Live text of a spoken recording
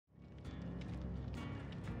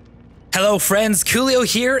Hello friends, Koolio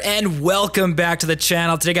here and welcome back to the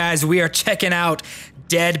channel. Today guys, we are checking out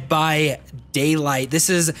Dead by Daylight. This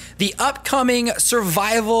is the upcoming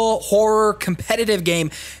survival horror competitive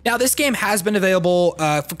game. Now this game has been available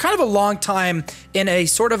for kind of a long time in a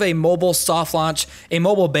sort of a mobile soft launch, a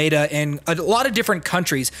mobile beta in a lot of different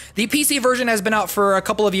countries. The PC version has been out for a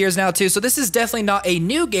couple of years now too, so this is definitely not a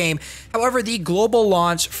new game. However, the global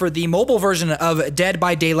launch for the mobile version of Dead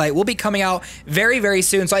by Daylight will be coming out very, very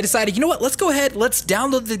soon. So I decided, you know what, let's go ahead, let's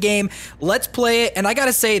download the game, let's play it, and I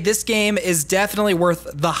gotta say, this game is definitely worth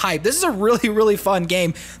the hype. This is a really fun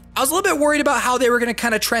game. I was a little bit worried about how they were going to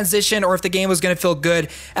kind of transition or if the game was going to feel good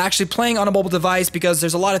actually playing on a mobile device because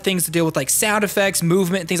there's a lot of things to deal with like sound effects,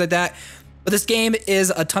 movement, and things like that. But this game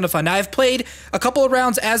is a ton of fun. Now, I've played a couple of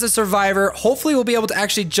rounds as a survivor. Hopefully, we'll be able to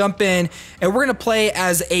actually jump in and we're going to play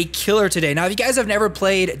as a killer today. Now, if you guys have never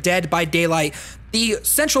played Dead by Daylight, the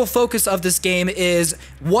central focus of this game is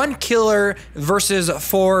one killer versus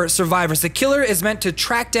 4 survivors. The killer is meant to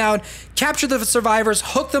track down, capture the survivors,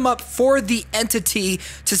 hook them up for the entity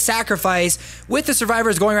to sacrifice, with the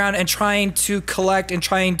survivors going around and trying to collect and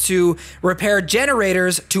trying to repair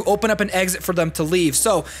generators to open up an exit for them to leave.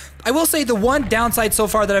 So I will say the one downside so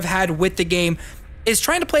far that I've had with the game is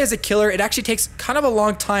trying to play as a killer. It actually takes kind of a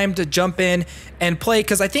long time to jump in and play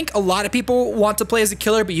because I think a lot of people want to play as a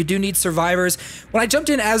killer, but you do need survivors. When I jumped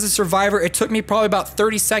in as a survivor, it took me probably about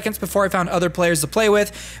 30 seconds before I found other players to play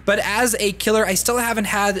with. But as a killer, I still haven't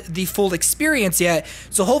had the full experience yet.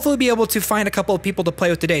 So hopefully be able to find a couple of people to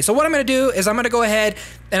play with today. So what I'm going to do is I'm going to go ahead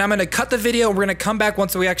and I'm going to cut the video and we're going to come back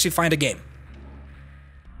once we actually find a game.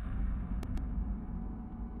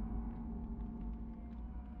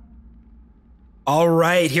 All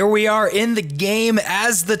right, here we are in the game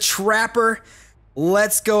as the trapper.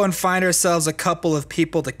 Let's go and find ourselves a couple of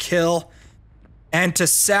people to kill and to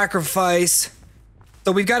sacrifice.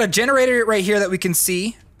 So we've got a generator right here that we can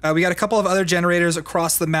see. We got a couple of other generators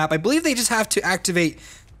across the map. I believe they just have to activate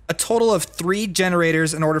a total of 3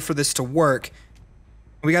 generators in order for this to work.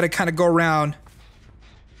 We got to kind of go around.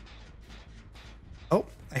 Oh,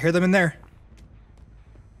 I hear them in there.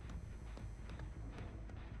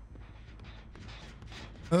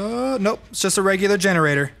 Nope, it's just a regular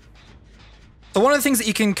generator. So one of the things that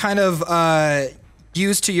you can kind of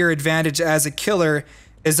use to your advantage as a killer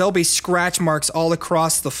is there'll be scratch marks all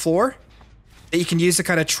across the floor that you can use to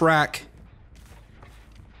kind of track.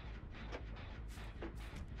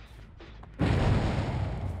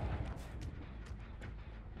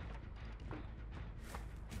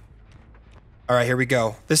 All right, here we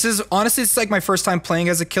go. This is like my first time playing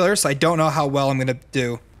as a killer, so I don't know how well I'm gonna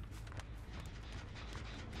do.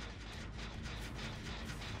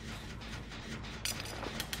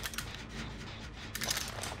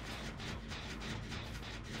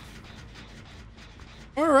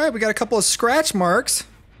 All right, we got a couple of scratch marks.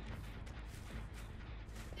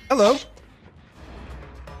 Hello.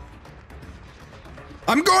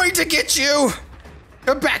 I'm going to get you.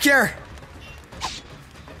 Come back here.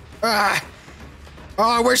 Ah.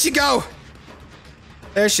 Oh, where'd she go?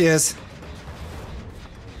 There she is.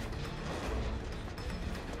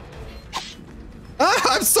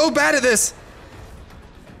 Ah, I'm so bad at this.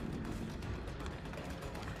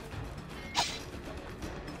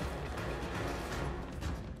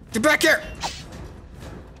 Get back here!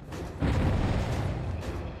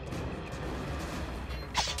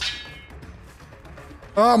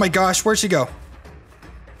 Oh my gosh, where'd she go?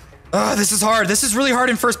 Oh, this is hard. This is really hard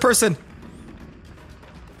in first person.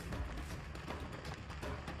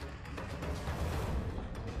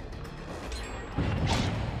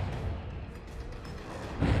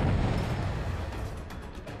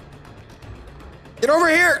 Get over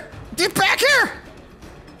here! Get back here!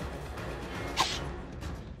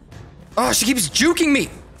 Oh, she keeps juking me.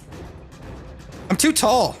 I'm too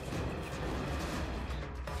tall.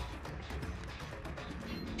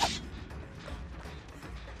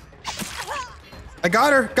 I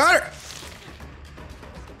got her. Got her.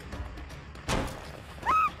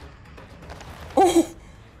 Oh.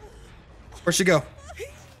 Where'd she go?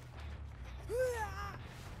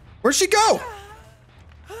 Where'd she go?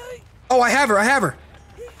 Oh, I have her. I have her.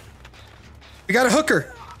 We got a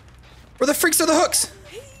hooker. Where the freaks are the hooks?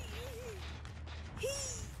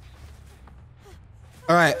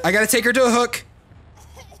 All right, I gotta take her to a hook.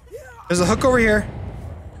 There's a hook over here.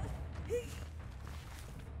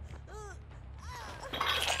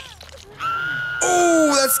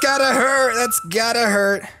 Oh, that's gotta hurt. That's gotta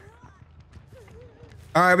hurt.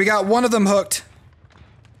 All right, we got one of them hooked.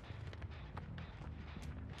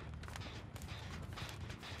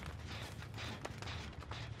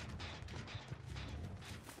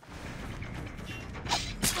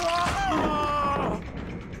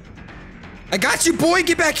 I got you, boy.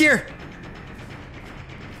 Get back here.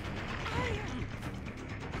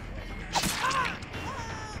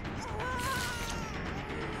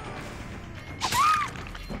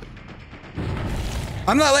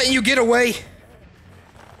 I'm not letting you get away.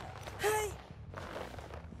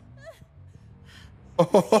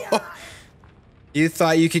 Oh, you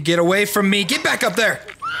thought you could get away from me. Get back up there.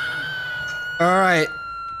 All right.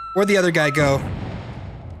 Where'd the other guy go?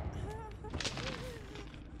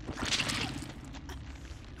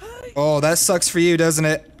 Oh, that sucks for you, doesn't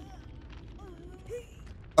it?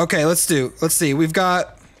 Okay, let's see. We've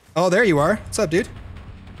got... Oh, there you are. What's up, dude?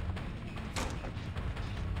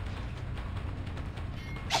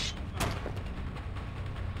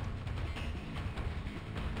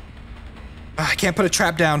 I can't put a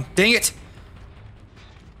trap down. Dang it.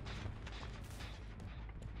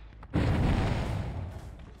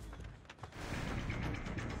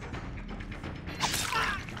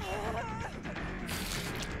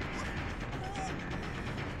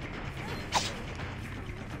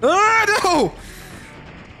 Ah, no!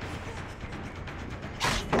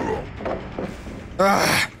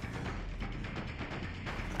 Ah.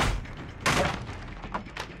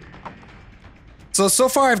 So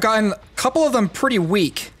far I've gotten a couple of them pretty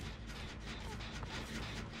weak.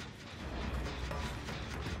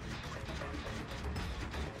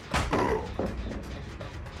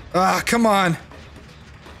 Ah, come on.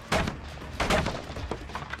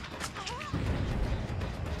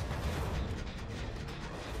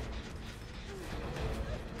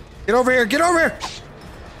 Get over here, get over here!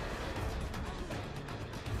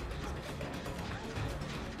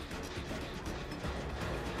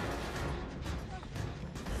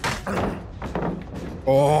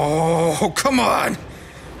 Oh, come on!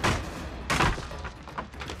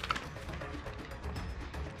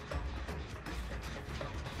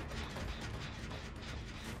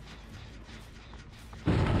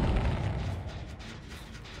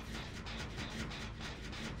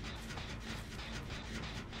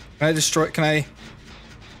 Can I destroy, can I?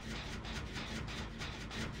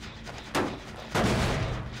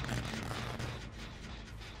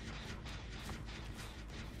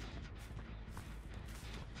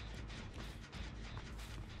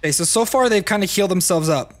 Okay, so far they've kind of healed themselves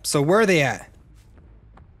up. So where are they at?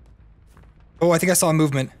 Oh, I think I saw a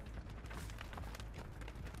movement.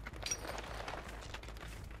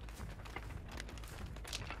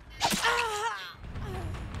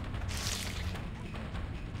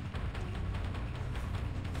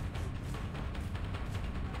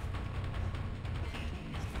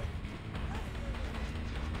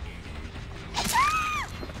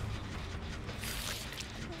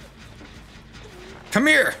 Come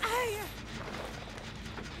here!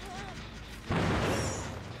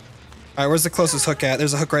 Alright, where's the closest hook at?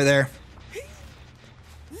 There's a hook right there.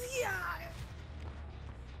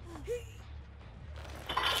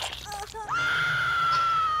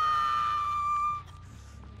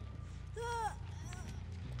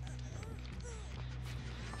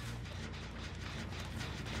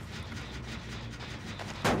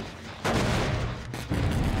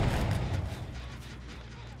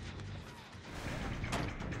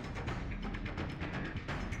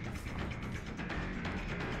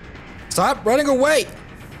 Stop running away!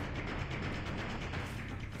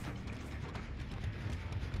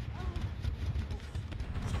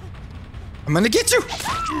 I'm gonna get you!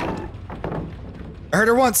 I heard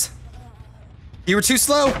her once. You were too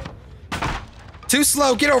slow. Too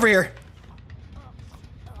slow, get over here.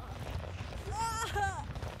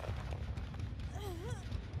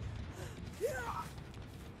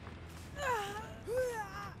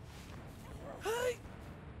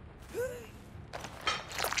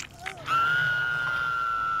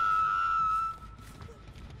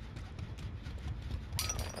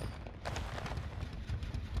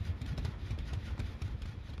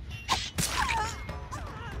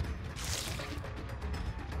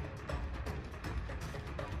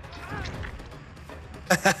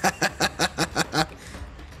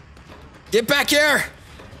 Get back here!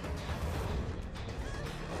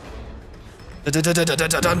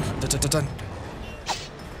 Dun.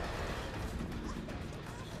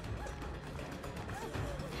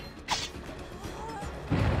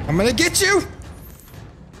 I'm gonna get you!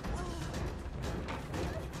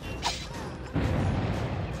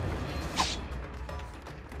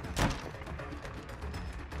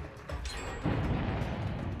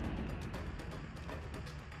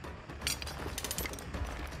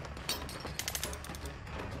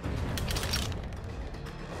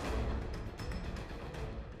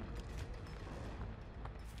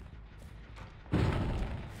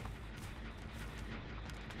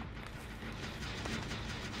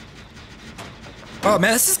 Oh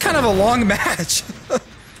man, this is kind of a long match.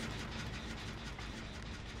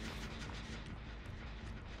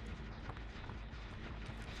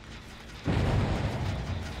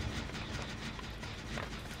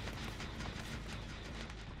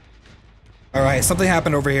 All right, something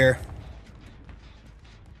happened over here.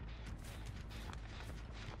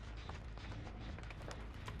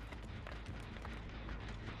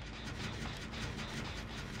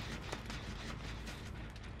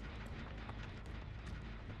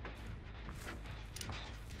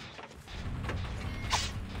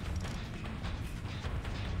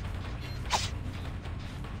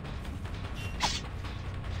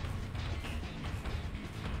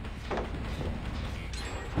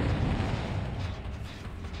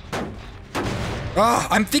 Oh,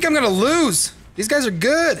 I think I'm gonna lose. These guys are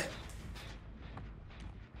good.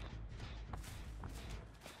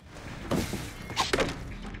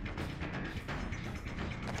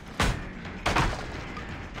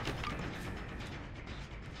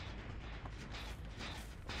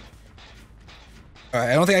 Alright,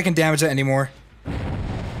 I don't think I can damage that anymore.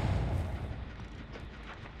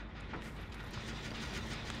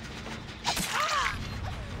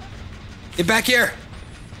 Get back here!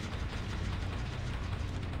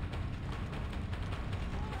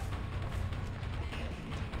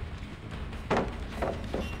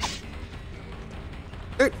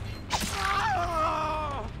 Dude.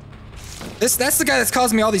 That's the guy that's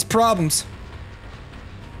causing me all these problems.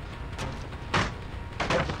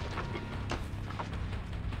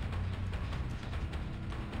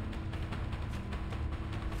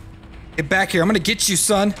 Get back here. I'm gonna get you,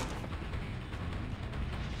 son.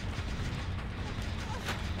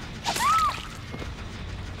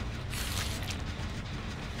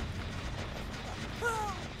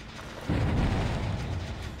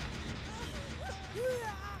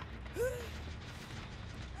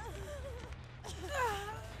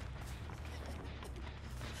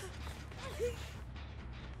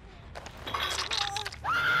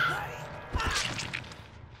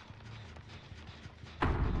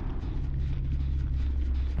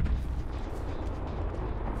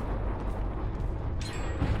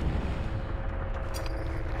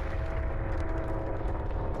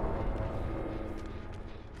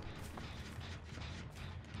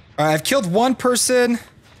 Alright, I've killed one person.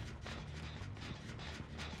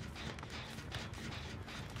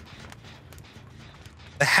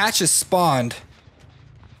 The hatch is spawned.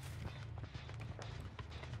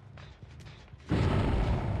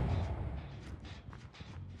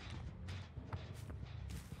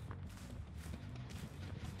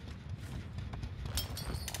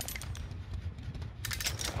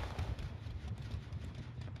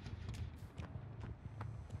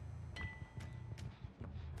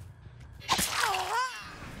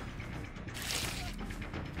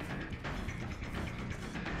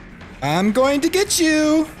 I'm going to get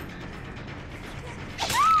you.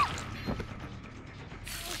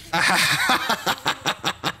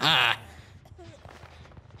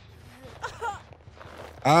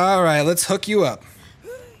 All right, let's hook you up.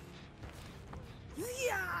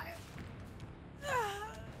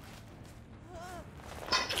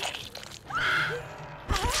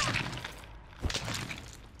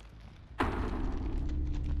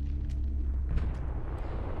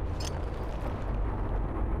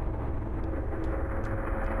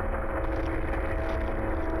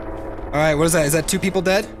 All right, what is that? Is that two people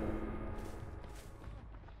dead?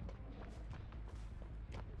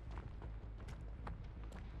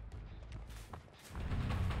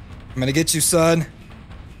 I'm gonna get you, son.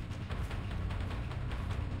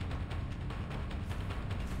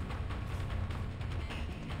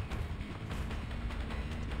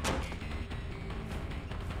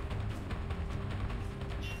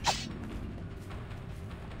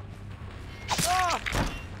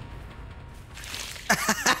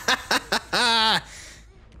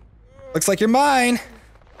 Looks like you're mine.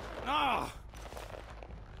 Oh.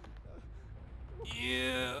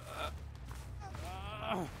 Yeah.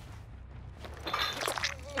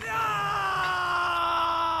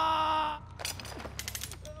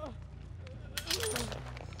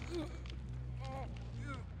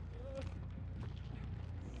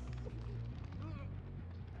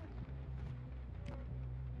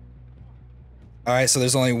 All right, so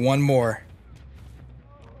there's only one more.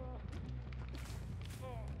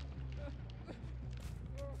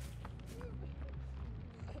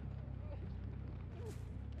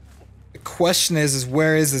 The question is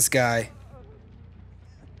where is this guy?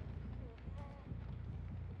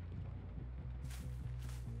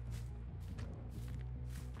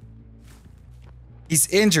 He's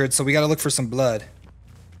injured, so we gotta look for some blood.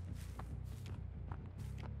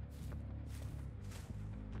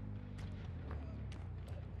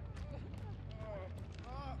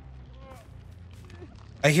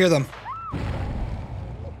 I hear them.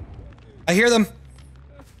 I hear them.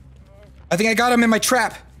 I think I got him in my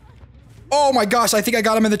trap. Oh my gosh, I think I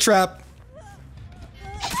got him in the trap.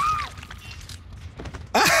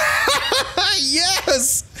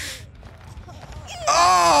 Yes!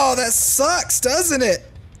 Oh, that sucks, doesn't it?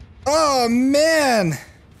 Oh, man.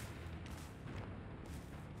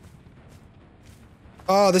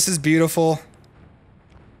 Oh, this is beautiful.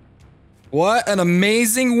 What an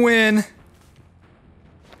amazing win.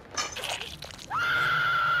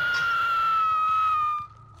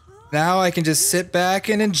 Now I can just sit back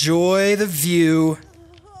and enjoy the view.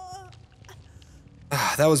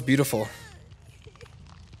 Ah, that was beautiful.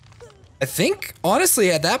 I think,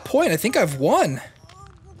 honestly, at that point, I think I've won.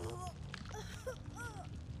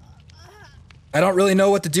 I don't really know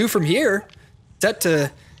what to do from here, except to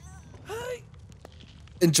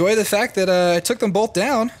enjoy the fact that I took them both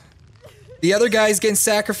down. The other guy's getting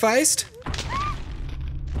sacrificed.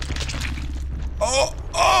 Oh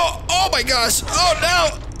my gosh. Oh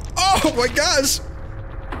no. Oh my gosh.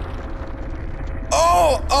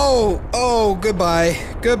 Oh, goodbye.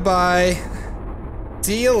 Goodbye.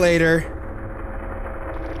 See you later.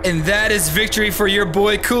 And that is victory for your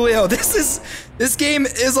boy Koolio. This game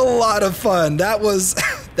is a lot of fun. That was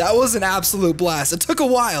an absolute blast. It took a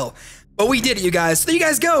while, but we did it, you guys. So there you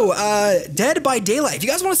guys go. Dead by Daylight. If you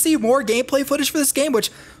guys want to see more gameplay footage for this game, which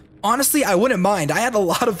honestly, I wouldn't mind. I had a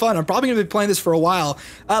lot of fun. I'm probably going to be playing this for a while.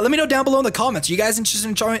 Let me know down below in the comments. Are you guys interested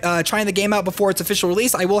in trying the game out before its official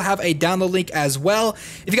release? I will have a download link as well.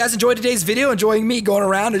 If you guys enjoyed today's video, enjoying me going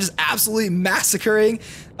around and just absolutely massacring,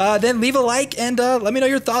 then leave a like and let me know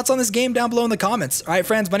your thoughts on this game down below in the comments. All right,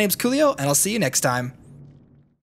 friends, my name's Koolio, and I'll see you next time.